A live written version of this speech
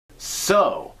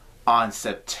So, on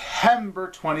September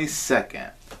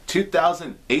 22nd,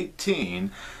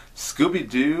 2018,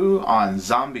 Scooby-Doo on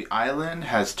Zombie Island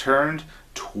has turned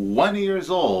 20 years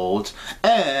old,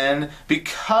 and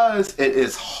because it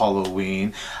is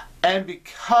Halloween, and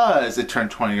because it turned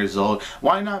 20 years old,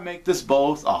 why not make this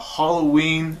both a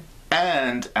Halloween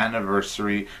and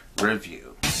anniversary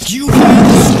review? You hear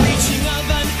the screeching of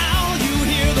an owl, you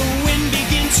hear the wind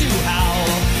begin to howl.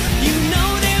 You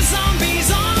know there's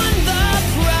zombies on the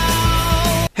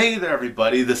prowl. Hey there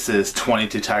everybody, this is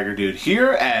 22 Tiger Dude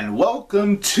here, and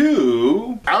welcome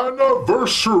to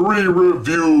Anniversary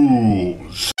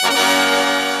Reviews,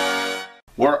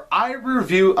 where I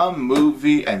review a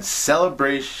movie in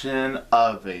celebration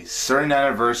of a certain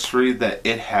anniversary that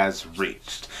it has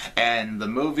reached. And the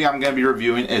movie I'm going to be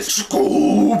reviewing is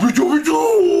Scooby-Doo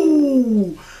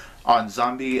on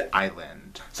Zombie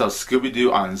Island. So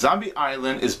Scooby-Doo on Zombie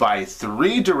Island is by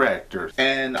 3 directors,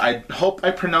 and I hope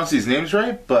I pronounce these names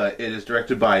right, but it is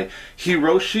directed by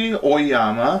Hiroshi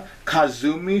Oyama,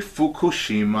 Kazumi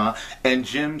Fukushima, and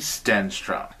Jim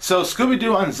Stenstrom. So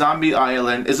Scooby-Doo on Zombie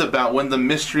Island is about when the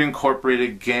Mystery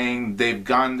Incorporated gang, they've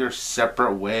gone their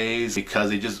separate ways because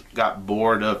they just got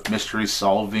bored of mystery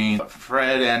solving.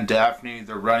 Fred and Daphne,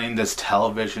 they're running this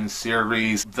television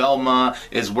series. Velma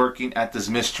is working at this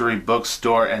mystery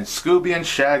bookstore, and Scooby and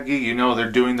Shaggy, you know,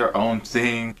 they're doing their own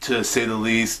thing, to say the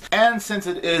least. And since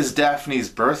it is Daphne's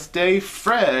birthday,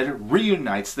 Fred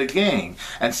reunites the gang.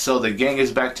 And so the gang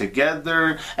is back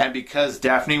together, and because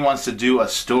Daphne wants to do a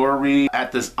story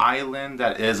at this island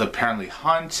that is apparently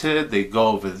haunted, they go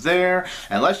over there.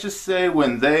 And let's just say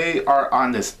when they are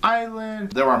on this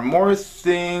island, there are more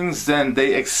things than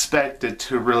they expected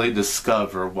to really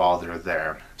discover while they're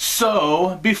there.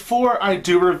 So, before I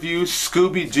do review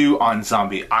Scooby-Doo on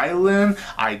Zombie Island,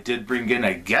 I did bring in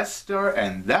a guest star,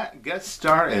 and that guest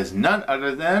star is none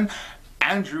other than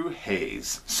Andrew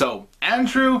Hayes. So,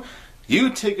 Andrew,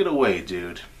 you take it away,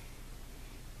 dude.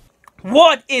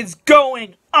 What is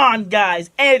going on, guys?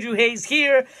 Andrew Hayes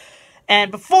here. And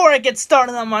before I get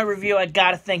started on my review, I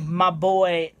gotta thank my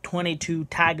boy, 22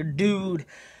 Tiger Dude.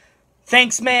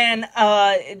 Thanks, man.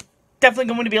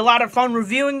 Definitely going to be a lot of fun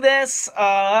reviewing this. You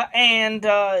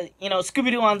know,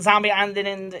 Scooby-Doo on Zombie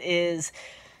Island is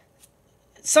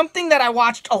something that I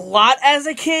watched a lot as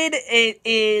a kid. It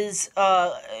is,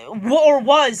 or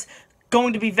was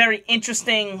going to be very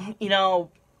interesting, you know,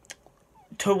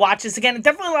 to watch this again.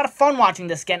 Definitely a lot of fun watching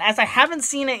this again, as I haven't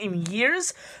seen it in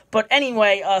years. But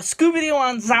anyway, Scooby-Doo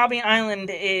on Zombie Island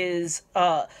is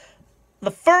the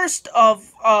first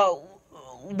of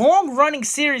long-running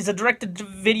series of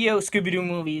direct-to-video Scooby-Doo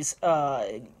movies.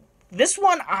 This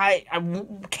one I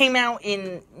came out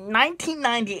in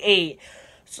 1998,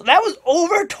 so that was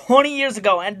over 20 years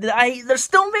ago, and they're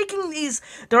still making these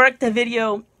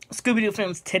direct-to-video Scooby-Doo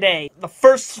films today. The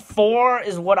first 4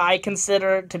 is what I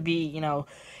consider to be, you know,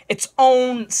 its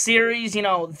own series. You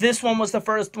know, this one was the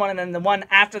first one, and then the one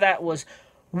after that was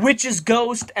Witch's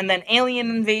Ghost, and then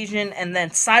Alien Invasion, and then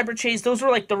Cyber Chase. Those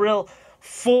were like the real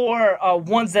 4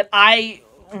 ones that I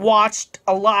watched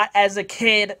a lot as a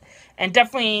kid, and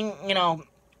definitely, you know,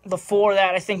 the 4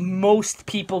 that I think most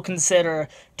people consider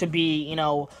to be, you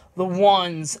know, the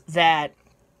ones that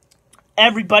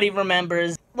everybody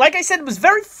remembers. Like I said, it was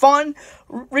very fun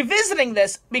revisiting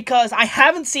this because I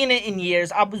haven't seen it in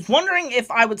years. I was wondering if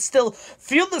I would still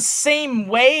feel the same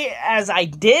way as I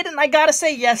did, and I gotta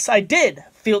say, yes, I did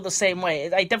feel the same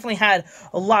way. I definitely had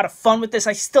a lot of fun with this.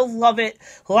 I still love it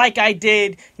like I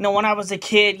did, you know, when I was a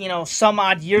kid, you know, some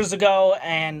odd years ago,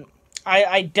 and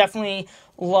I definitely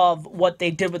love what they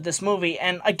did with this movie.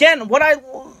 And again, what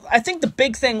I think the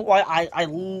big thing why I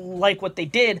like what they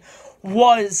did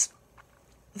was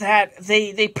that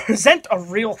they present a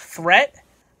real threat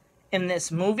in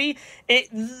this movie.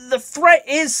 The threat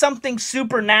is something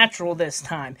supernatural this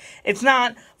time. It's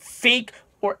not fake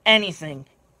or anything.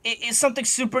 It is something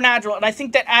supernatural, and I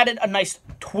think that added a nice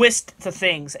twist to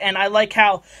things. And I like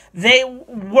how they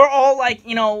were all like,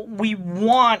 you know, we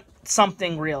want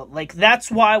something real. Like, that's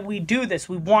why we do this.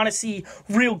 We want to see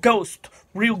real ghosts,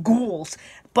 real ghouls.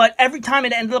 But every time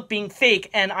it ended up being fake,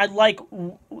 and I like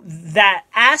that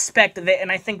aspect of it,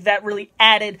 and I think that really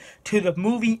added to the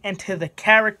movie and to the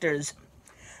characters.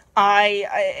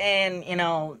 And you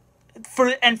know,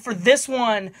 for this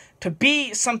one to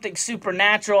be something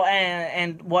supernatural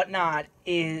and whatnot,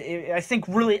 I think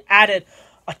really added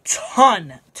a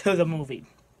ton to the movie.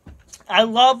 I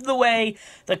love the way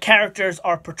the characters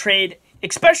are portrayed,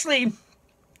 especially,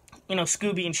 you know,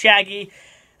 Scooby and Shaggy.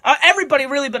 Everybody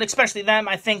really, but especially them.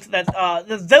 I think that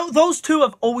those 2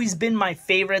 have always been my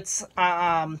favorites.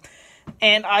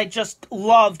 and I just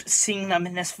loved seeing them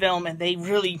in this film, and they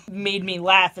really made me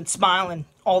laugh and smile and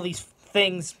all these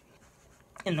things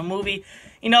in the movie.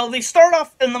 You know, they start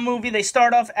off in the movie, they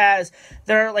start off as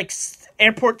they're like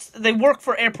airports, they work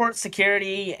for airport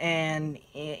security, and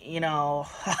you know,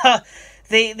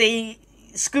 they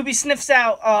Scooby sniffs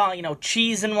out you know,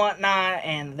 cheese and whatnot,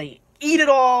 and they eat it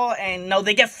all, and no,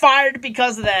 they get fired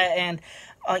because of that, and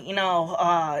you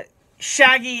know,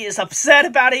 Shaggy is upset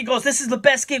about it. He goes, "This is the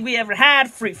best gig we ever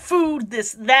had, free food,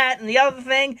 this, that, and the other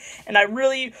thing," and I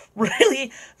really,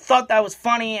 really thought that was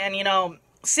funny. And you know,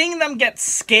 seeing them get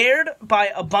scared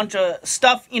by a bunch of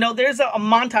stuff, you know, there's a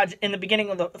montage in the beginning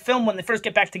of the film when they first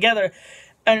get back together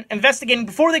and investigating.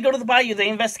 Before they go to the bayou, they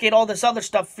investigate all this other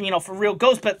stuff, you know, for real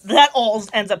ghosts, but that all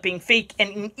ends up being fake. And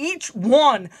in each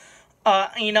one,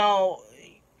 you know,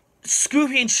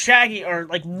 Scooby and Shaggy are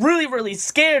like really, really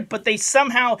scared, but they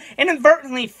somehow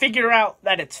inadvertently figure out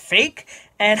that it's fake.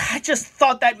 And I just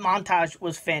thought that montage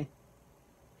was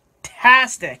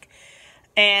fantastic.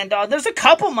 And there's a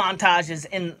couple montages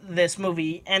in this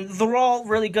movie, and they're all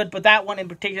really good, but that one in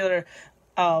particular,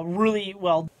 really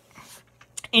well.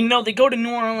 You know, they go to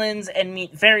New Orleans and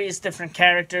meet various different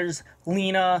characters: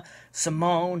 Lena,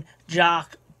 Simone,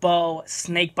 Jock, Bo,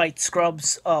 Snakebite,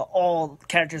 Scrubs, all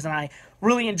characters, and I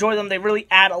really enjoy them. They really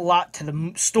add a lot to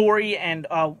the story, and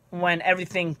when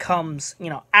everything comes, you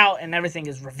know, out and everything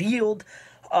is revealed,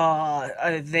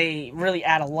 they really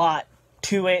add a lot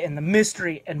to it, and the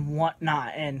mystery and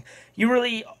whatnot, and you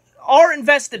really are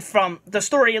invested from the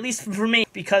story, at least for me,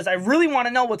 because I really want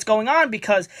to know what's going on,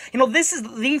 because, you know, this is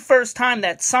the first time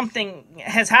that something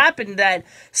has happened that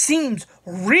seems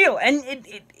real, and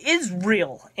it is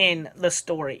real in the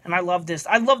story, and I love this.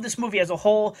 I love this movie as a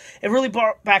whole. It really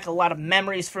brought back a lot of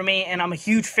memories for me, and I'm a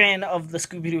huge fan of the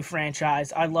Scooby-Doo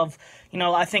franchise. I love, you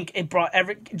know, I think it brought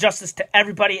justice to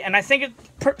everybody, and I think it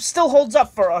still holds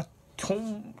up for a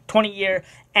 20-year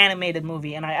animated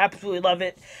movie, and I absolutely love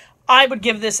it. I would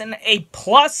give this an A+.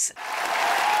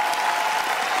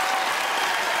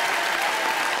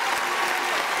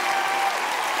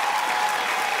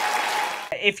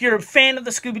 If you're a fan of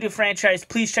the Scooby-Doo franchise,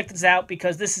 please check this out,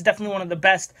 because this is definitely one of the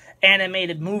best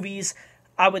animated movies,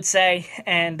 I would say.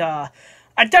 And I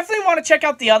definitely want to check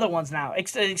out the other ones now,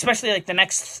 especially like the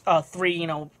next 3, you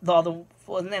know, the other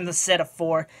and the set of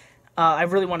 4. I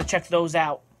really want to check those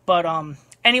out. But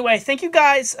anyway, thank you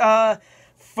guys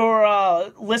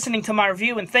for listening to my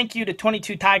review, and thank you to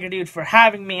 22 Tiger Dude for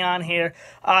having me on here.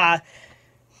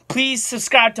 Please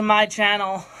subscribe to my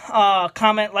channel,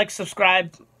 comment, like,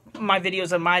 subscribe my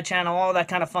videos on my channel, all that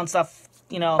kind of fun stuff,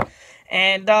 you know,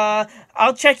 and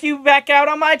I'll check you back out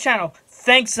on my channel.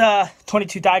 Thanks,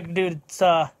 22 Tiger Dude. It's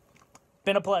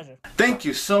been a pleasure. Thank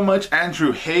you so much,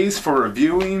 Andrew Hayes, for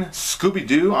reviewing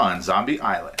Scooby-Doo on Zombie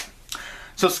Island.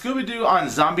 So Scooby-Doo on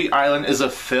Zombie Island is a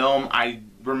film I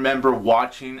remember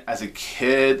watching as a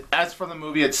kid. As for the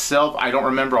movie itself, I don't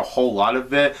remember a whole lot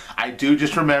of it. I do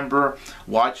just remember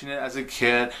watching it as a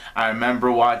kid. I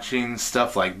remember watching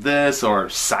stuff like this or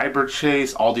Cyber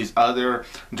Chase, all these other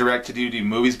direct-to-DVD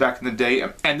movies back in the day.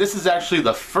 And this is actually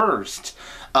the first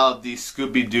of the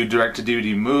Scooby-Doo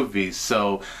direct-to-DVD movies,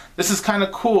 so this is kind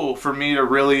of cool for me to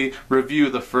really review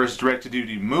the first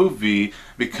direct-to-DVD movie,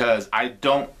 because I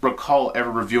don't recall ever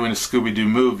reviewing a Scooby-Doo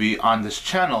movie on this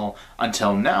channel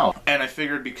until now. And I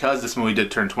figured because this movie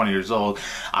did turn 20 years old,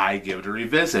 I'd give it a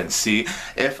revisit and see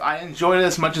if I enjoyed it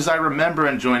as much as I remember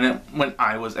enjoying it when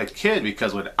I was a kid,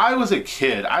 because when I was a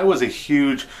kid, I was a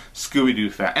huge Scooby-Doo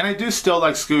fan, and I do still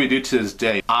like Scooby-Doo to this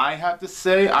day. I have to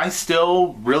say, I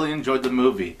still really enjoyed the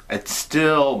movie. It's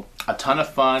still a ton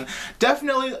of fun.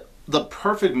 Definitely the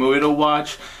perfect movie to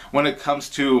watch when it comes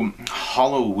to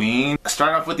Halloween.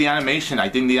 Start off with the animation. I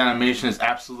think the animation is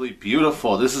absolutely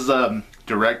beautiful. This is a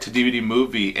direct-to-DVD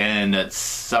movie, and it's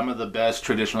some of the best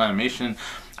traditional animation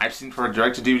I've seen for a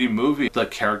direct-to-DVD movie. The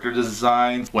character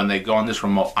designs, when they go on this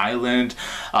remote island,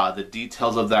 the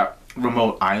details of that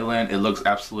remote island, it looks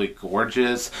absolutely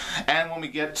gorgeous. And when we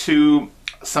get to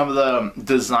some of the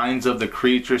designs of the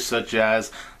creatures, such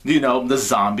as, you know, the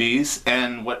zombies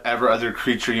and whatever other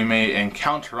creature you may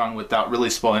encounter on without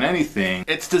really spoiling anything,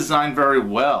 it's designed very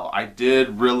well. I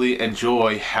did really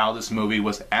enjoy how this movie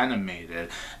was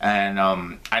animated. And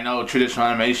I know traditional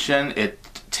animation, it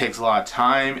takes a lot of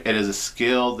time. It is a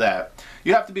skill that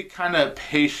you have to be kind of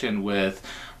patient with,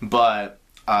 but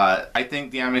I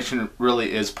think the animation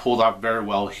really is pulled off very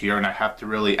well here, and I have to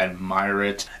really admire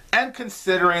it. And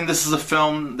considering this is a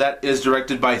film that is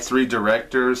directed by 3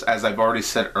 directors, as I've already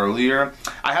said earlier,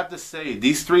 I have to say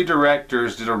these 3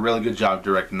 directors did a really good job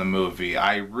directing the movie.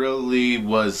 I really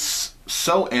was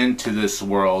so into this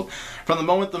world. From the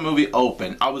moment the movie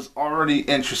opened, I was already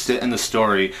interested in the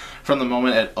story from the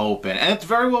moment it opened. And it's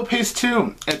very well paced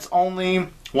too. It's only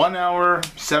 1 hour,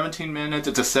 17 minutes.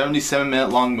 It's a 77-minute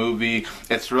long movie.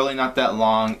 It's really not that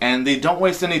long, and they don't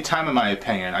waste any time in my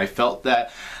opinion. I felt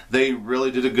that they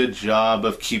really did a good job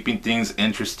of keeping things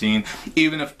interesting.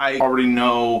 Even if I already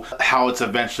know how it's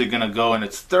eventually going to go in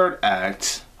its 3rd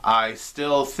act, I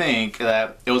still think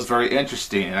that it was very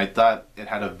interesting, and I thought it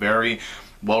had a very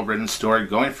well-written story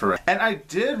going for it. And I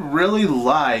did really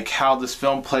like how this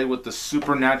film played with the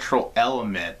supernatural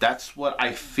element. That's what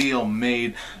I feel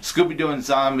made Scooby-Doo and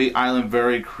Zombie Island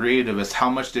very creative, is how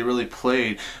much they really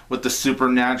played with the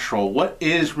supernatural. What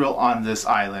is real on this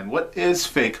island? What is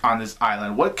fake on this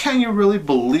island? What can you really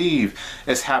believe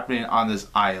is happening on this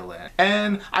island?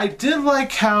 And I did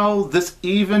like how this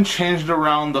even changed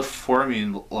around the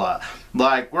formula.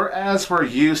 Like, whereas we're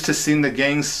used to seeing the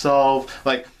gang solve,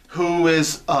 like, who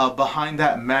is behind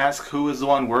that mask, who is the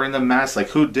one wearing the mask, like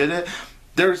who did it,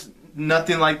 there's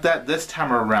nothing like that this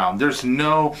time around. There's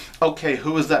no, okay,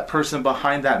 who is that person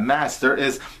behind that mask? There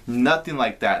is nothing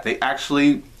like that. They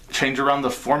actually changed around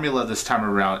the formula this time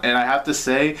around, and I have to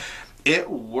say, it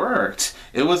worked.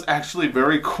 It was actually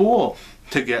very cool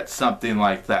to get something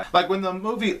like that. Like when the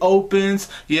movie opens,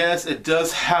 yes, it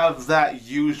does have that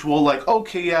usual, like,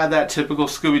 okay, yeah, that typical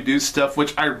Scooby-Doo stuff,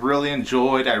 which I really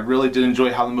enjoyed. I really did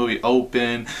enjoy how the movie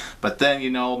opened. But then, you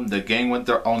know, the gang went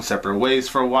their own separate ways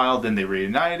for a while, then they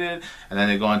reunited, and then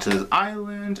they go into this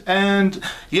island, and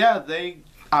yeah, they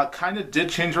kind of did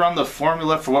change around the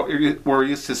formula for what we're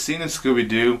used to seeing in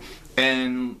Scooby-Doo.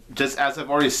 And just as I've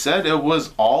already said, it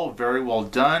was all very well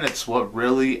done. It's what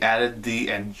really added the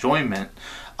enjoyment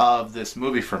of this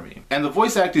movie for me. And the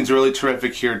voice acting is really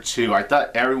terrific here too. I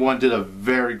thought everyone did a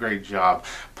very great job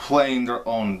playing their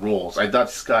own roles. I thought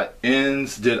Scott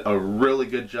Innes did a really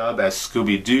good job as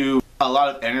Scooby-Doo. A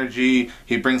lot of energy.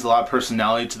 He brings a lot of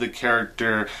personality to the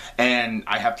character, and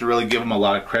I have to really give him a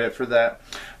lot of credit for that.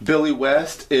 Billy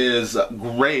West is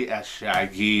great as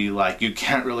Shaggy. Like, you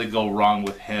can't really go wrong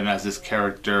with him as this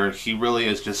character. He really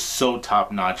is just so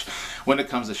top-notch when it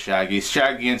comes to Shaggy.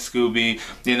 Shaggy and Scooby,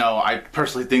 you know, I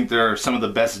personally think they're some of the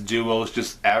best duos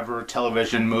just ever.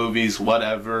 Television, movies,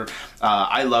 whatever.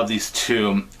 I love these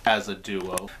two as a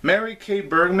duo. Mary Kay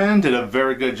Bergman did a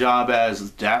very good job as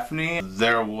Daphne.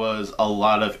 There was a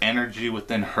lot of energy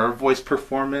within her voice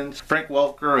performance. Frank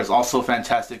Welker is also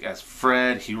fantastic as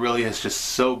Fred. He really is just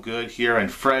so good here,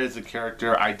 and Fred is a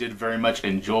character I did very much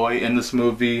enjoy in this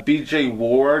movie. B.J.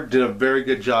 Ward did a very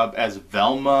good job as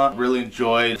Velma. Really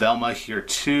enjoyed Velma here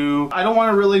too. I don't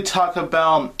want to really talk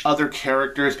about other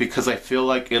characters because I feel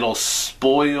like it'll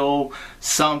spoil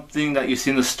something that you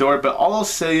see in the story, but all I'll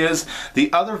say is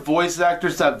the other voice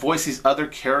actors that voice these other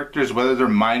characters, whether they're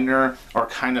minor or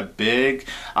kind of big,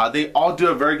 they all do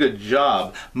a very good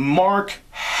job. Mark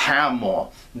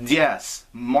Hamill, yes,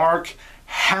 Mark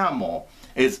Hamill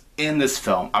is in this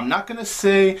film. I'm not gonna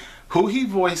say who he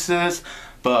voices,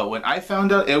 but when I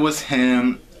found out it was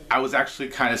him, I was actually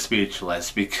kind of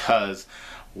speechless because,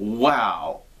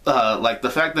 wow. Like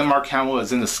the fact that Mark Hamill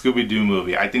is in the Scooby-Doo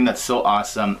movie, I think that's so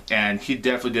awesome, and he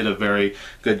definitely did a very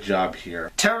good job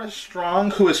here. Tara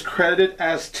Strong, who is credited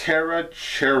as Tara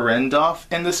Cherendoff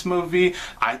in this movie,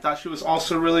 I thought she was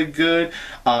also really good.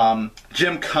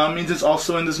 Jim Cummings is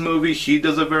also in this movie. He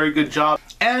does a very good job,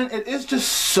 and it is just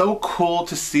so cool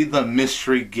to see the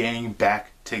Mystery Gang back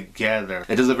together.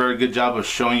 It does a very good job of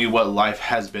showing you what life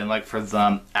has been like for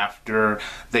them after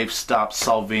they've stopped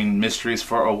solving mysteries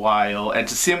for a while, and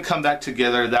to see them come back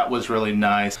together, that was really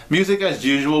nice. Music as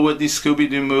usual with these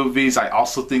Scooby-Doo movies, I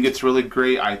also think it's really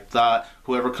great. I thought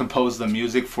whoever composed the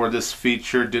music for this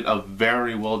feature did a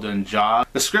very well done job.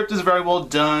 The script is very well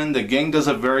done. The gang does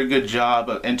a very good job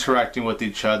of interacting with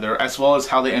each other, as well as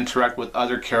how they interact with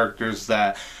other characters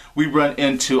that we run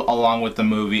into along with the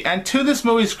movie. And to this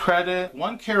movie's credit,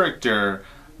 one character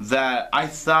that I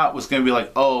thought was going to be like,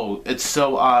 oh, it's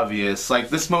so obvious. Like,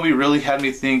 this movie really had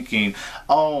me thinking,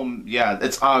 oh, yeah,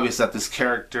 it's obvious that this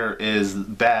character is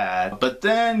bad. But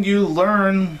then you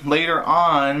learn later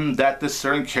on that this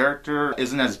certain character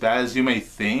isn't as bad as you may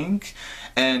think.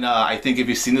 And I think if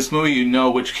you've seen this movie, you know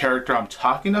which character I'm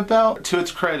talking about. To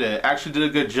its credit, it actually did a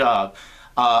good job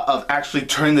of actually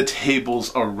turning the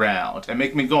tables around and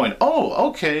make me going, oh,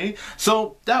 okay.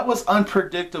 So that was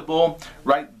unpredictable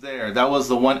right there. That was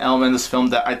the one element in this film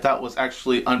that I thought was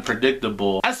actually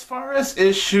unpredictable. As far as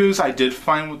issues I did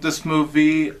find with this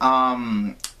movie,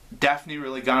 Daphne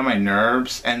really got on my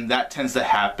nerves, and that tends to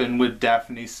happen with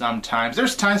Daphne sometimes.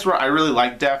 There's times where I really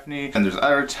like Daphne, and there's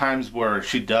other times where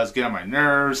she does get on my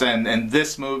nerves, and in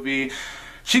this movie,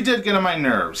 she did get on my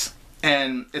nerves.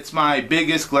 And it's my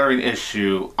biggest glaring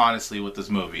issue, honestly, with this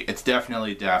movie. It's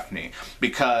definitely Daphne,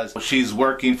 because she's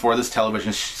working for this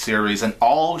television series and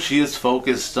all she is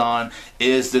focused on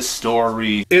is this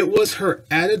story. It was her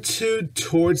attitude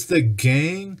towards the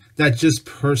gang that just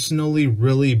personally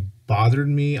really bothered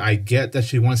me. I get that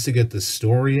she wants to get the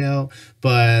story out,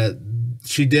 but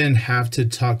she didn't have to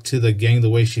talk to the gang the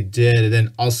way she did. And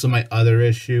then also my other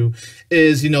issue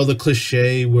is, you know, the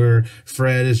cliche where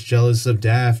Fred is jealous of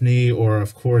Daphne, or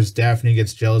of course Daphne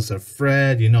gets jealous of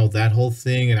Fred, you know, that whole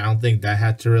thing. And I don't think that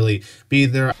had to really be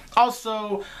there.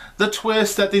 Also, the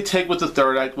twist that they take with the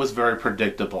third act was very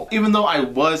predictable. Even though I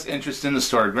was interested in the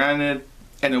story, granted,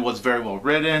 and it was very well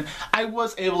written, I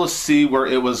was able to see where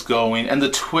it was going, and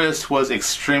the twist was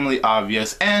extremely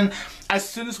obvious. And as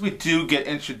soon as we do get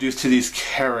introduced to these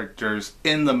characters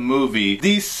in the movie,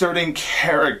 these certain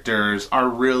characters are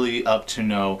really up to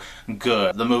no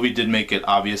good. The movie did make it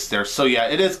obvious there. So yeah,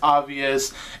 it is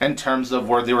obvious in terms of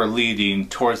where they were leading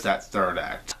towards that third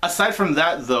act. Aside from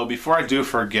that though, before I do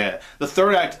forget, the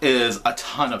third act is a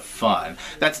ton of fun.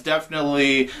 That's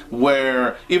definitely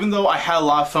where, even though I had a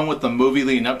lot of fun with the movie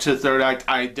leading up to the third act,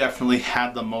 I definitely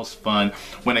had the most fun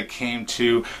when it came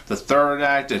to the third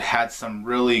act. It had some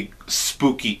really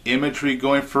spooky imagery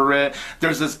going for it.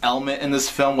 There's this element in this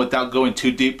film, without going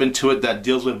too deep into it, that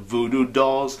deals with voodoo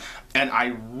dolls, and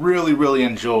I really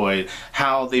enjoyed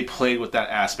how they played with that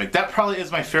aspect. That probably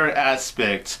is my favorite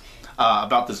aspect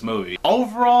about this movie.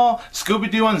 Overall,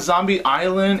 Scooby-Doo on Zombie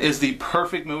Island is the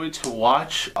perfect movie to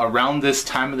watch around this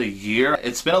time of the year.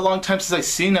 It's been a long time since I've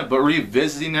seen it, but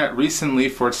revisiting it recently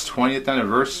for its 20th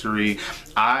anniversary,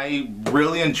 I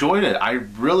really enjoyed it. I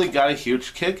really got a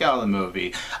huge kick out of the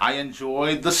movie. I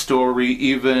enjoyed the story,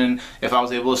 even if I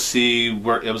was able to see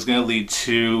where it was going to lead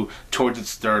to towards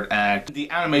its third act. The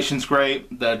animation's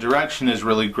great, the direction is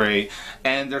really great,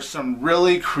 and there's some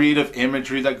really creative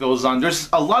imagery that goes on. There's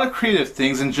a lot of creative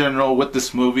things in general with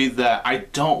this movie that I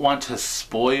don't want to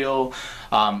spoil.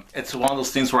 It's one of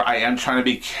those things where I am trying to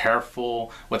be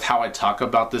careful with how I talk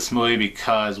about this movie,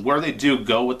 because where they do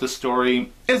go with the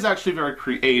story is actually very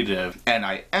creative, and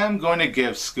I am going to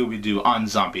give Scooby-Doo on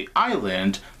Zombie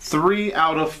Island 3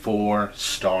 out of 4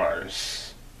 stars.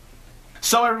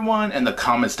 So everyone, in the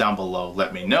comments down below,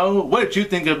 let me know, what did you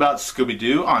think about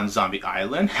Scooby-Doo on Zombie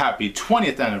Island? Happy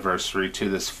 20th anniversary to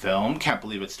this film. Can't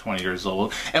believe it's 20 years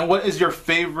old. And what is your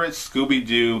favorite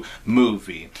Scooby-Doo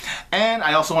movie? And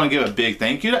I also want to give a big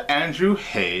thank you to Andrew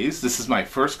Hayes. This is my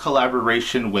first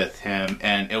collaboration with him,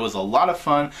 and it was a lot of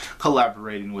fun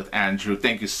collaborating with Andrew.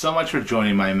 Thank you so much for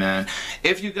joining, my man.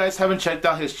 If you guys haven't checked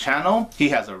out his channel, he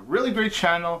has a really great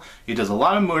channel. He does a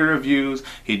lot of movie reviews.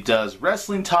 He does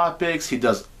wrestling topics. He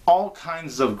does all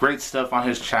kinds of great stuff on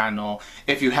his channel.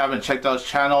 If you haven't checked out his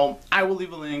channel, I will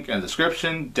leave a link in the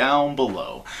description down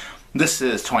below. This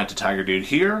is 22 Tiger Dude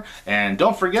here, and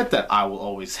don't forget that I will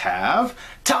always have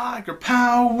Tiger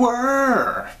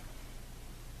Power!